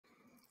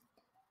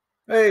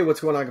Hey, what's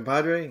going on,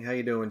 compadre? How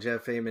you doing?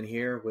 Jeff Heyman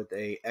here with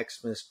a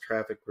Xmas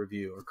Traffic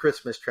review or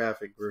Christmas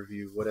Traffic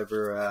review,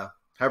 whatever,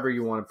 however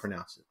you want to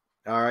pronounce it.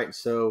 All right.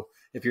 So,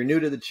 if you're new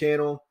to the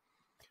channel,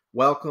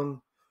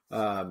 welcome.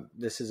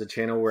 This is a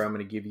channel where I'm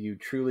going to give you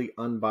truly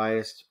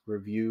unbiased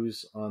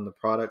reviews on the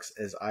products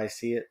as I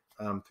see it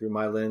through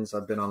my lens.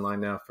 I've been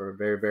online now for a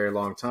very, very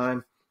long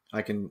time.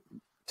 I can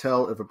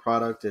tell if a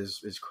product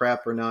is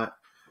crap or not,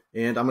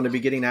 and I'm going to be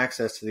getting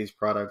access to these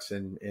products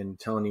and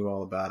telling you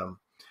all about them.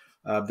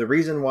 The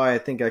reason why I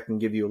think I can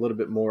give you a little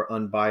bit more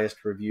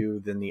unbiased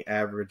review than the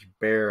average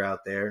bear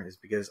out there is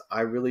because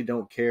I really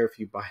don't care if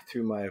you buy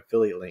through my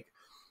affiliate link.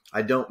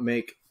 I don't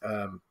make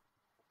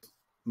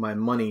my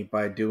money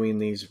by doing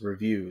these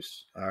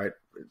reviews. All right.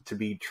 To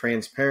be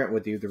transparent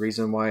with you, the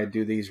reason why I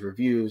do these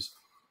reviews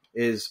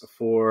is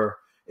for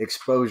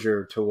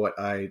exposure to what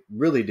I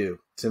really do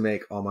to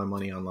make all my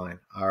money online.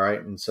 All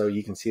right. And so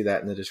you can see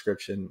that in the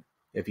description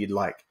if you'd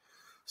like.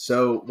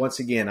 So once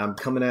again, I'm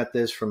coming at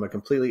this from a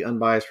completely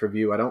unbiased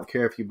review. I don't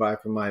care if you buy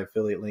from my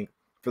affiliate link.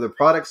 For the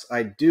products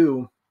I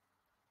do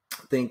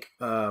think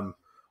are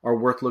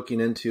worth looking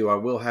into, I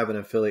will have an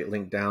affiliate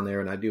link down there,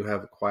 and I do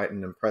have quite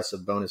an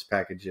impressive bonus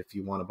package if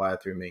you want to buy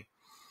through me.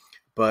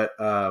 But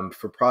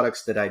for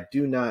products that I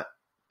do not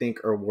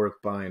think are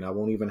worth buying, I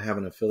won't even have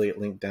an affiliate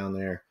link down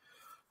there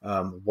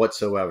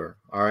whatsoever.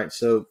 All right,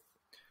 so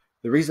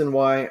the reason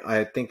why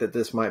I think that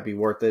this might be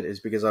worth it is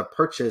because I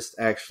purchased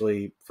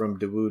actually from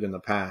Dawud in the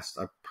past.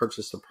 I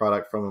purchased a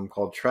product from him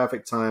called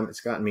Traffic Time.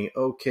 It's gotten me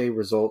okay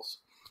results.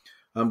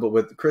 But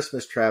with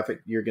Christmas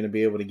Traffic, you're going to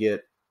be able to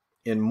get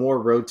in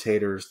more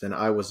rotators than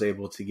I was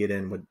able to get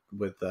in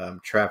with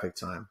Traffic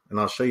Time. And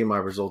I'll show you my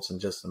results in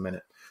just a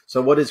minute.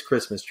 So what is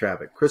Christmas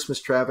Traffic? Christmas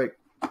Traffic,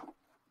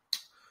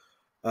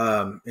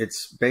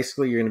 it's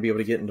basically you're going to be able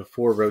to get into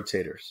 4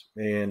 rotators.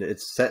 And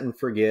it's set and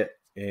forget.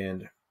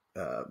 And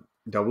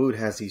Dawud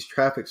has these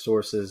traffic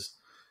sources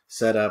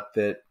set up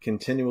that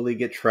continually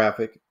get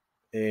traffic,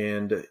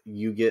 and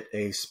you get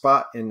a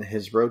spot in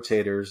his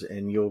rotators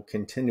and you'll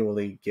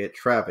continually get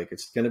traffic.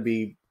 It's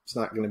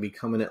not going to be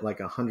coming at like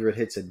 100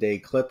 hits a day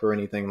clip or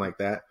anything like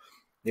that.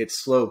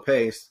 It's slow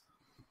paced,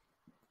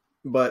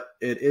 but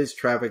it is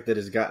traffic that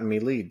has gotten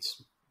me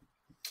leads.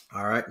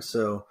 All right.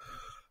 So,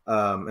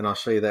 and I'll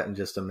show you that in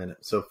just a minute.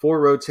 So 4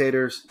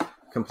 rotators,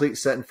 complete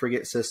set and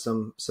forget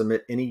system,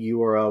 submit any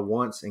URL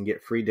once and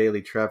get free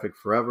daily traffic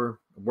forever.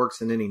 It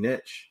works in any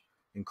niche,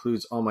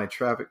 includes all my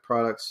traffic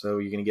products. So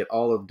you're going to get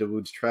all of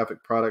Dawud's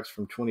traffic products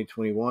from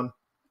 2021.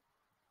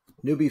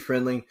 Newbie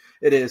friendly.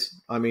 It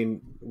is. I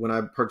mean, when I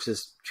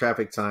purchased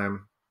Traffic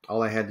Time,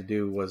 all I had to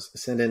do was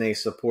send in a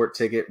support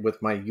ticket with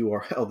my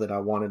URL that I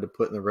wanted to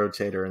put in the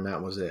rotator, and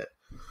that was it.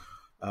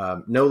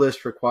 No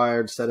list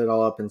required. Set it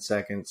all up in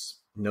seconds.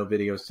 No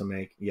videos to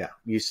make. Yeah,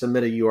 you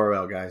submit a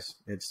URL, guys.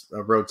 It's a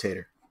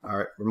rotator. All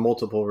right,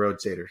 multiple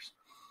rotators.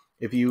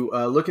 If you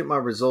look at my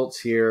results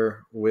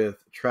here with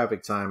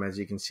Traffic Time, as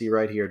you can see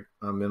right here,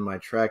 I'm in my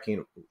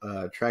tracking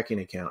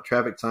account.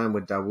 Traffic Time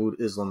with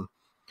Dawud Islam.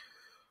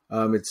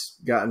 It's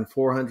gotten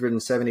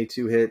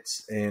 472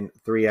 hits and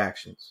 3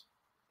 actions.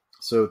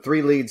 So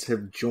 3 leads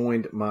have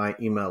joined my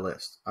email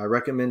list. I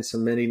recommend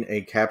submitting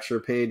a capture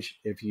page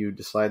if you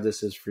decide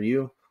this is for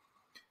you.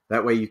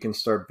 That way you can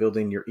start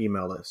building your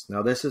email list.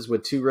 Now this is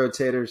with 2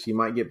 rotators. You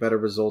might get better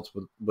results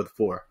with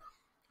 4.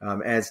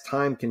 As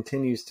time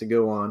continues to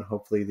go on,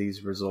 hopefully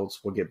these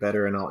results will get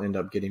better and I'll end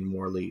up getting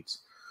more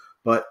leads.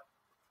 But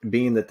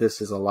being that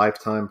this is a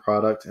lifetime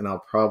product and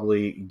I'll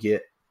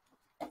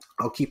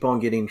keep on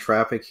getting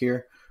traffic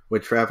here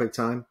with Traffic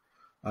Time.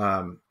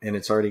 And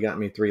it's already gotten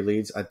me 3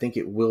 leads. I think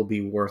it will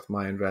be worth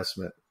my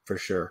investment for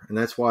sure. And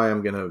that's why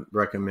I'm going to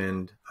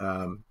recommend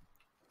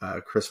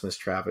Christmas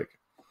Traffic.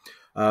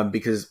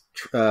 Because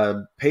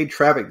paid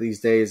traffic these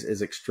days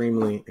is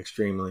extremely,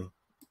 extremely,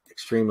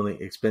 extremely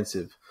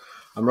expensive.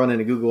 I'm running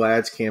a Google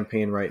Ads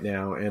campaign right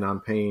now, and I'm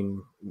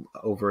paying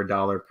over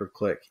 $1 per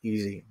click,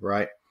 easy,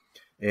 right?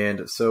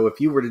 And so if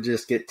you were to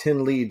just get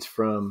 10 leads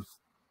from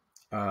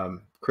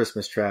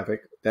Christmas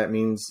Traffic, that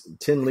means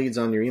 10 leads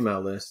on your email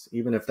list.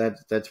 Even if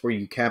that's where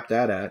you cap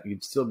that at,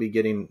 you'd still be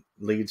getting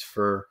leads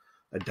for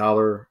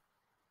 $1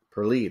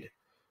 per lead,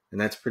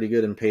 and that's pretty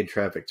good in paid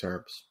traffic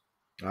terms.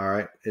 All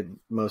right.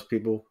 Most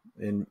people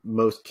in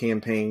most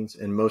campaigns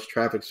and most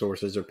traffic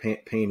sources are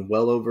paying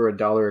well over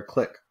 $1 a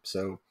click.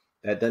 So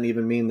that doesn't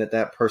even mean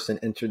that person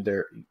entered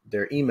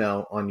their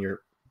email on your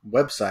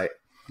website.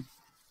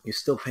 You're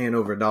still paying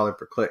over $1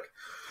 per click.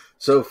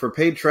 So for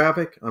paid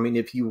traffic, I mean,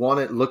 if you want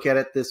to look at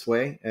it this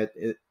way,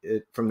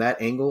 from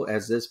that angle,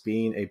 as this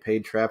being a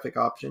paid traffic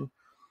option,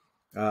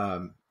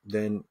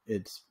 then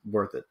it's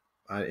worth it,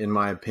 in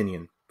my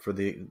opinion, for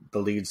the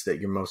leads that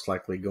you're most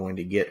likely going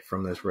to get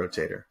from this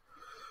rotator.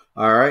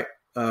 All right.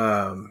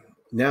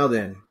 Now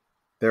then,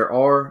 there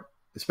are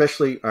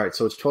especially, all right,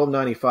 so it's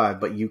 $12.95,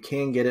 but you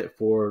can get it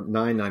for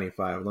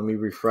 $9.95. Let me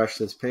refresh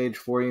this page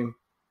for you.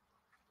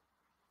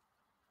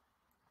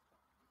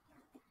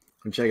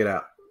 And check it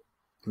out.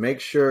 Make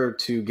sure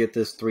to get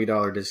this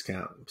 $3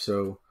 discount.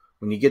 So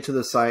when you get to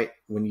the site,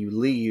 when you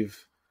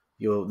leave,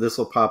 this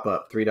will pop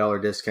up,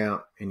 $3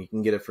 discount, and you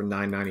can get it for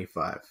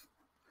 $9.95.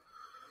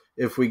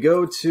 If we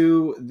go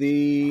to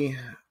the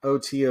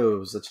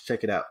OTOs, let's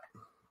check it out.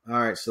 All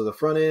right, so the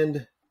front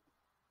end,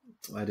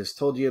 I just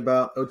told you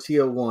about.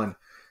 OTO 1,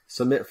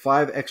 submit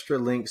 5 extra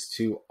links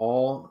to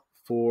all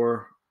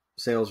 4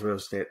 sales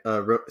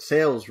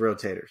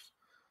rotators.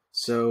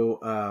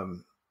 So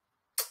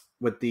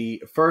with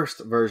the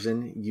first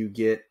version, you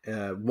get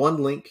 1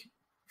 link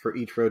for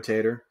each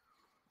rotator.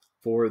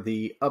 For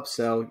the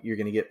upsell, you're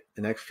going to get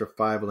an extra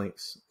 5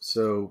 links,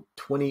 so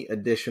 20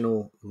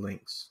 additional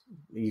links.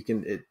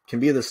 It can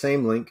be the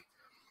same link.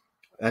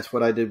 That's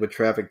what I did with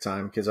Traffic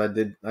Time, because I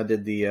did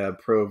the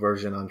pro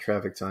version on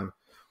Traffic Time.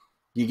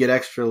 You get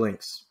extra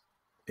links,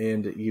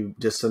 and you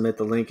just submit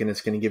the link, and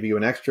it's going to give you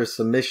an extra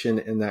submission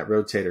in that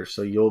rotator,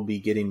 so you'll be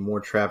getting more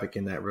traffic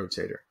in that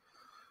rotator.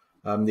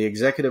 The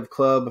Executive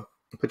Club.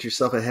 Put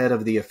yourself ahead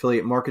of the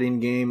affiliate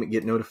marketing game.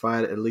 Get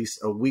notified at least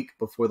a week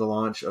before the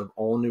launch of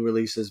all new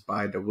releases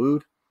by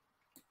Dawud.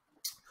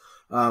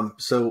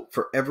 So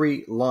for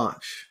every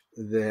launch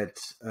that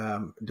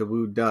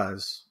Dawud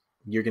does,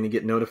 you're going to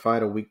get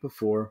notified a week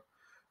before.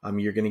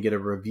 You're going to get a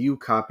review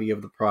copy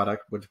of the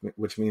product,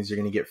 which means you're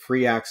going to get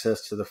free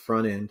access to the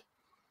front end.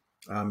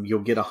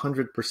 You'll get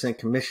 100%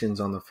 commissions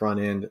on the front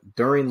end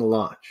during the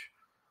launch.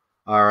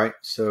 All right,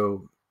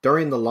 so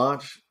during the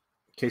launch,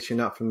 in case you're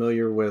not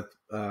familiar with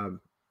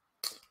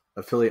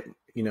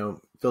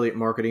affiliate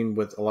marketing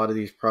with a lot of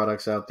these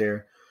products out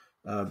there,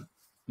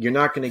 you're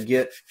not going to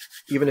get,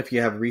 even if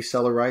you have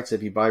reseller rights,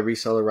 if you buy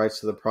reseller rights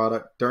to the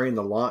product during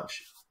the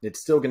launch, it's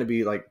still going to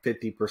be like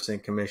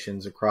 50%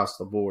 commissions across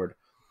the board.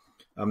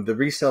 The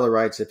reseller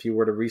rights, if you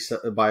were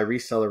to buy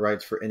reseller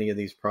rights for any of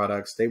these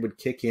products, they would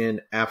kick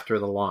in after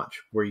the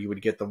launch, where you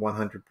would get the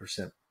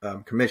 100%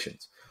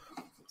 commissions.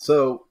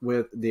 So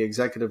with the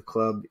Executive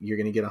Club, you're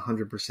going to get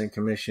 100%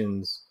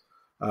 commissions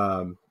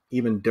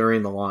even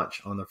during the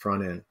launch on the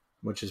front end,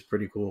 which is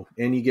pretty cool.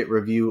 And you get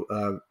review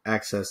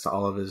access to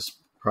all of his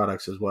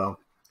products as well.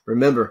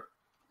 Remember,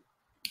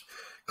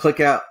 click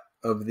out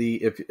of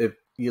the, if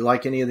you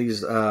like any of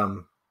these,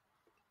 upsells,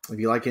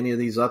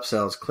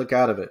 click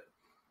out of it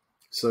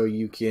so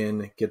you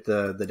can get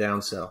the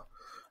downsell.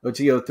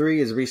 OTO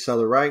 3 is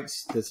reseller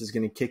rights. This is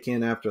going to kick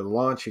in after the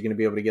launch. You're going to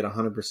be able to get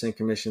 100%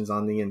 commissions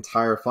on the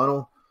entire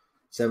funnel.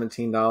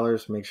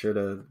 $17. Make sure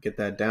to get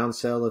that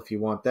downsell if you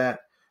want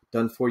that.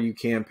 Done for you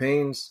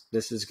campaigns.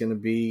 This is going to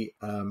be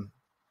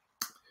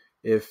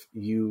if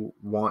you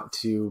want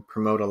to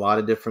promote a lot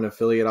of different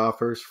affiliate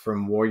offers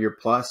from Warrior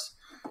Plus.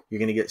 You're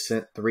going to get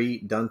sent 3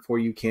 done for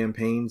you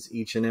campaigns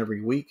each and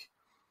every week.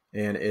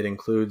 And it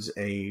includes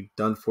a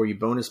done for you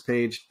bonus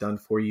page, done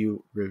for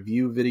you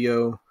review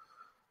video,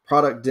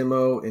 product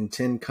demo, and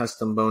 10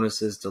 custom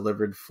bonuses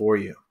delivered for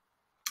you.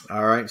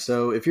 All right,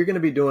 so if you're going to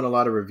be doing a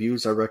lot of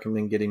reviews, I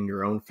recommend getting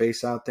your own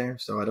face out there.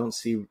 So I don't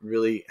see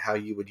really how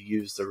you would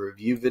use the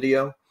review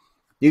video.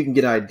 You can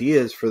get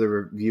ideas for the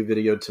review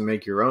video to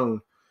make your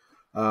own,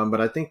 but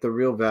I think the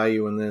real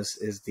value in this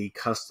is the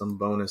custom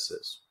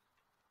bonuses.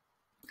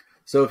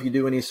 So if you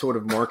do any sort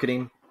of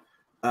marketing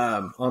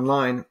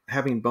online,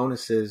 having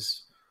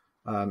bonuses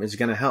is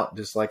going to help,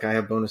 just like I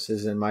have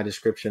bonuses in my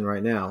description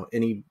right now.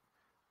 Any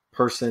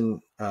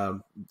person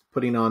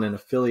putting on an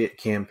affiliate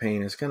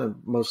campaign is going to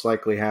most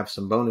likely have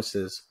some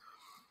bonuses.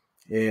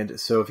 And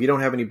so if you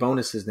don't have any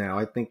bonuses now,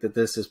 I think that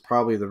this is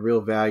probably the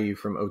real value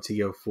from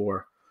OTO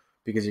 4,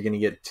 because you're going to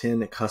get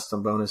 10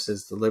 custom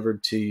bonuses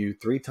delivered to you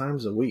 3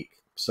 times a week.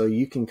 So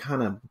you can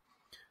kind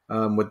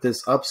of, with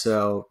this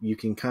upsell, you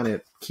can kind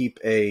of keep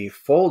a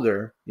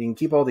folder. You can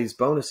keep all these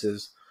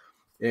bonuses.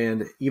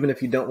 And even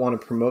if you don't want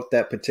to promote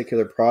that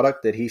particular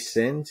product that he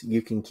sends,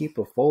 you can keep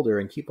a folder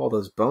and keep all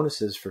those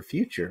bonuses for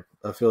future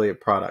affiliate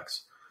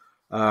products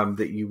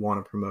that you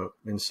want to promote.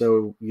 And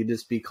so you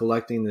just be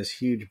collecting this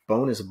huge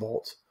bonus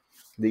bolt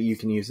that you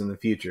can use in the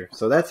future.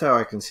 So that's how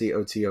I can see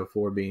OTO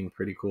 4 being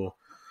pretty cool.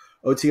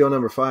 OTO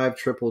number 5,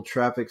 triple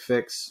traffic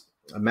fix,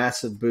 a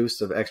massive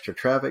boost of extra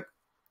traffic.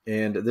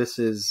 And this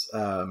is,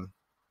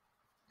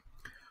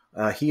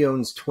 he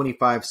owns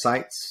 25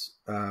 sites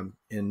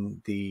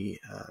in the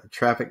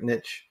traffic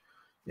niche,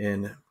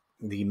 in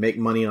the make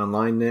money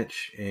online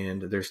niche,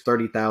 and there's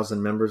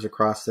 30,000 members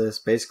across this.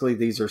 Basically,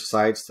 these are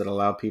sites that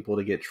allow people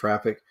to get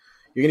traffic.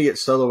 You're going to get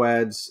solo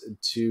ads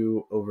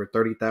to over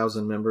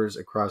 30,000 members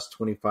across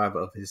 25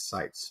 of his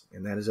sites,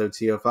 and that is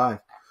OTO 5.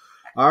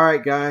 All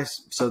right,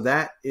 guys, so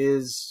that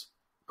is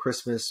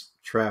Christmas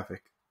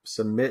traffic.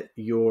 Submit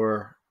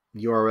your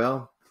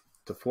URL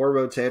to 4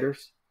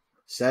 rotators,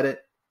 set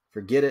it,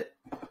 forget it.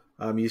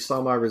 You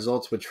saw my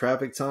results with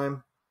Traffic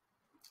Time,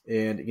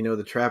 and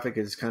the traffic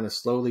is kind of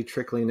slowly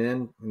trickling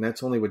in, and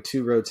that's only with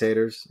 2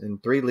 rotators,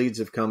 and 3 leads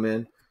have come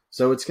in.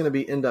 So it's going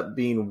to end up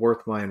being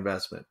worth my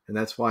investment, and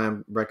that's why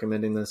I'm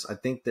recommending this. I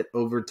think that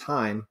over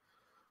time,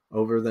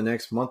 over the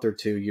next month or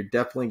 2, you're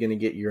definitely going to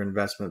get your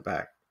investment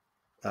back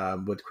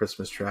with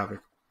Christmas traffic.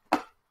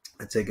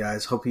 That's it,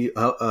 guys. Hopefully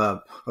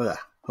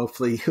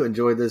you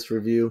enjoyed this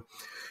review.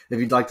 If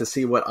you'd like to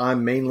see what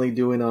I'm mainly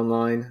doing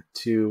online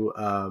to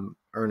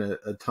earn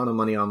a ton of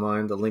money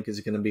online. The link is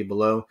going to be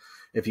below.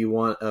 If you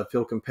want,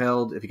 feel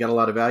compelled, if you got a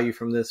lot of value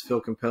from this,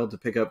 feel compelled to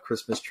pick up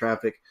Xmas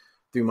Traffic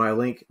through my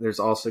link. There's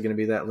also going to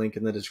be that link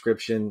in the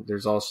description.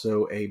 There's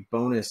also a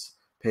bonus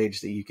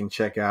page that you can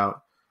check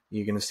out.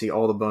 You're going to see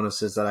all the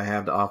bonuses that I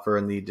have to offer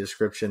in the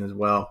description as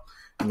well.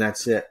 And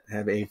that's it.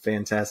 Have a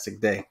fantastic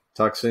day.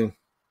 Talk soon.